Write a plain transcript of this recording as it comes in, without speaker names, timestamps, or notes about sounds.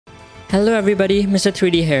Hello everybody, Mr.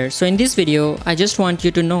 3D here. So in this video, I just want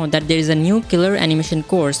you to know that there is a new killer animation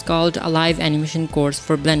course called a live animation course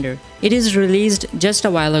for Blender. It is released just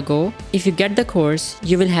a while ago. If you get the course,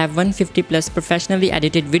 you will have 150 plus professionally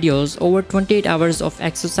edited videos over 28 hours of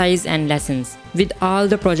exercise and lessons with all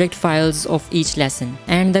the project files of each lesson.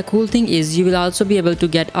 And the cool thing is you will also be able to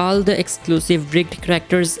get all the exclusive rigged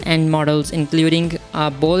characters and models, including a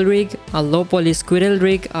ball rig, a low poly squirrel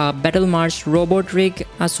rig, a battle march robot rig,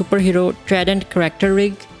 a superhero trident character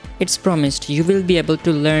rig. It's promised you will be able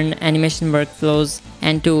to learn animation workflows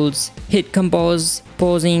and tools, hit compose,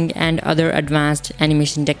 posing and other advanced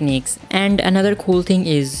animation techniques. And another cool thing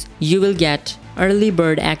is you will get early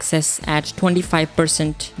bird access at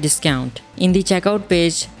 25% discount. In the checkout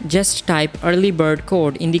page, just type early bird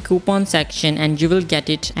code in the coupon section and you will get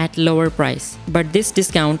it at lower price. But this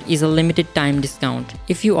discount is a limited time discount.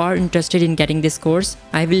 If you are interested in getting this course,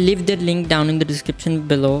 I will leave the link down in the description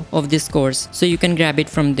below of this course so you can grab it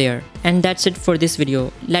from there. And that's it for this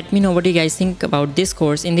video. Let me know what you guys think about this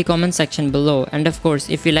course in the comment section below. And of course,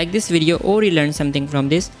 if you like this video or you learned something from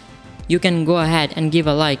this, you can go ahead and give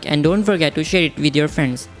a like and don't forget to share it with your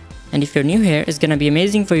friends. And if you're new here, it's gonna be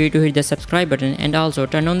amazing for you to hit the subscribe button and also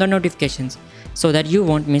turn on the notifications so that you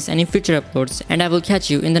won't miss any future uploads, and I will catch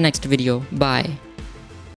you in the next video. Bye.